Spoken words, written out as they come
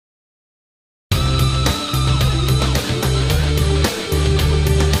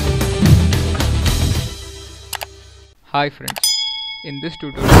Hi friends, in this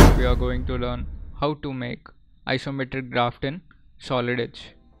tutorial we are going to learn how to make isometric graph in Solid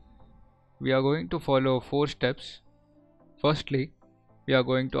Edge. We are going to follow 4 steps. Firstly, we are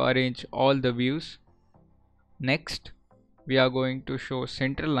going to arrange all the views. Next, we are going to show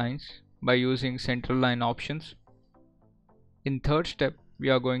center lines by using center line options. In third step, we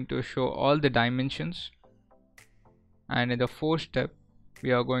are going to show all the dimensions. And in the fourth step,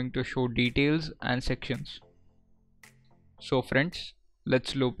 we are going to show details and sections. So friends,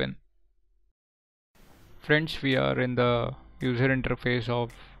 let's loop in. Friends, we are in the user interface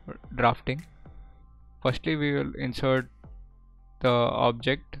of drafting. Firstly, we will insert the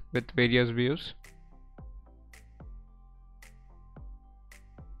object with various views.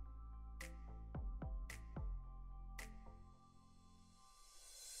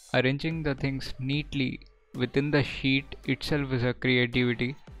 Arranging the things neatly within the sheet itself is a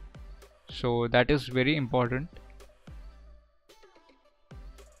creativity, so that is very important.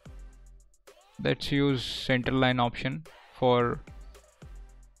 Let's use center line option for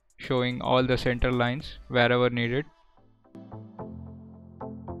showing all the center lines wherever needed.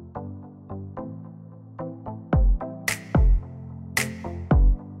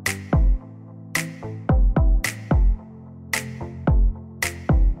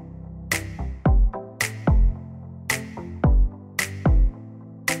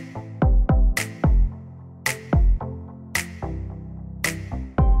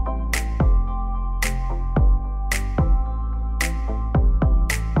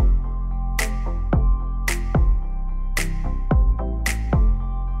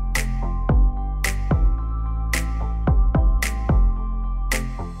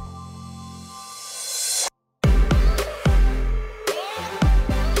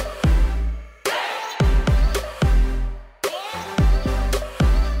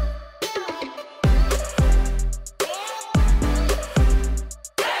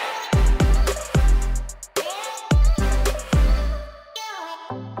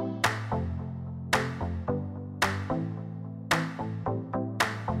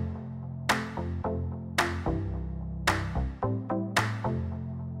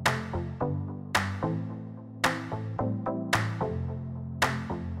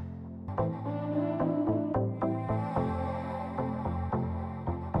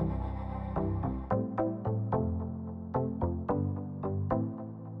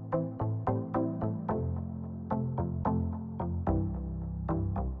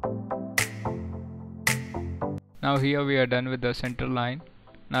 Now here we are done with the center line.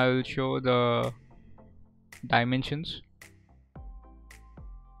 Now I will show the dimensions.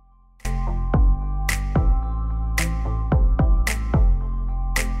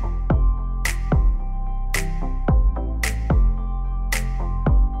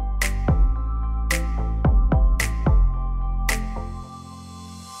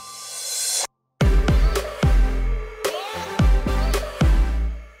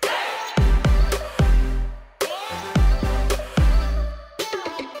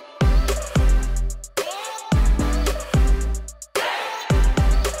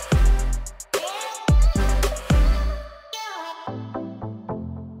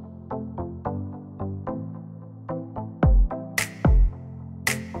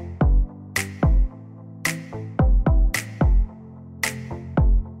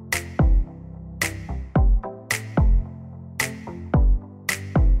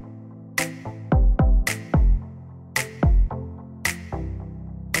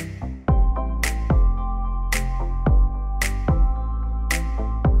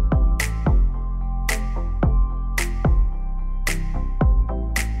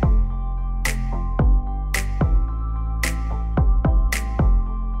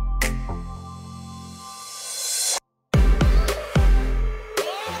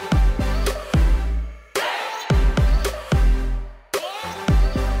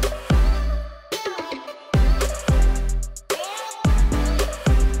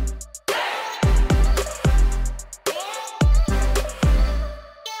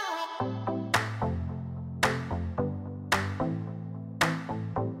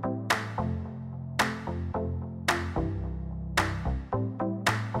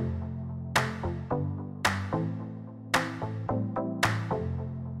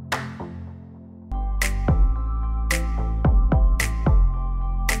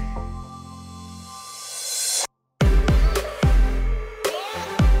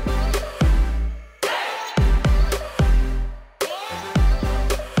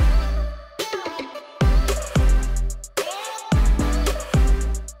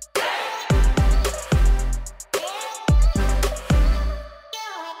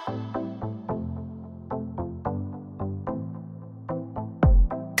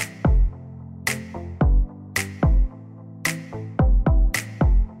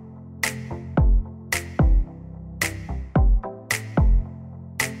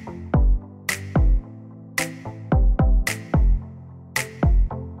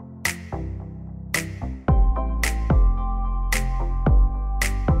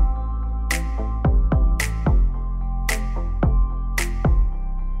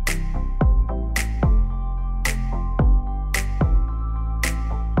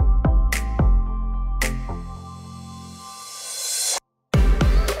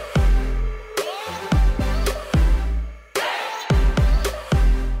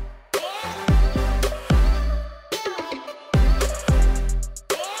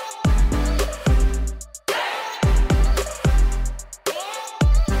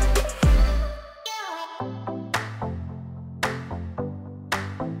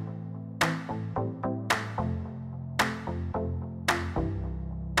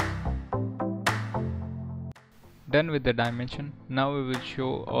 Done with the dimension. Now we will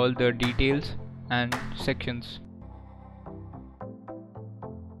show all the details and sections.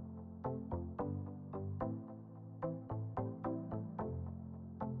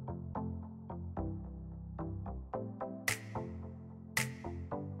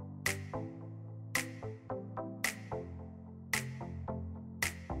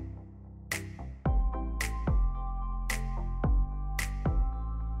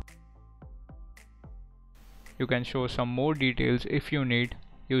 You can show some more details if you need,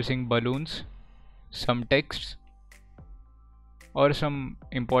 using balloons, some texts, or some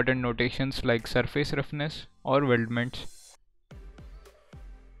important notations like surface roughness or weldments.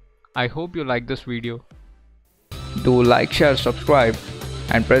 I hope you like this video. Do like, share, subscribe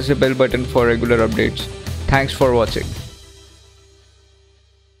and press the bell button for regular updates. Thanks for watching.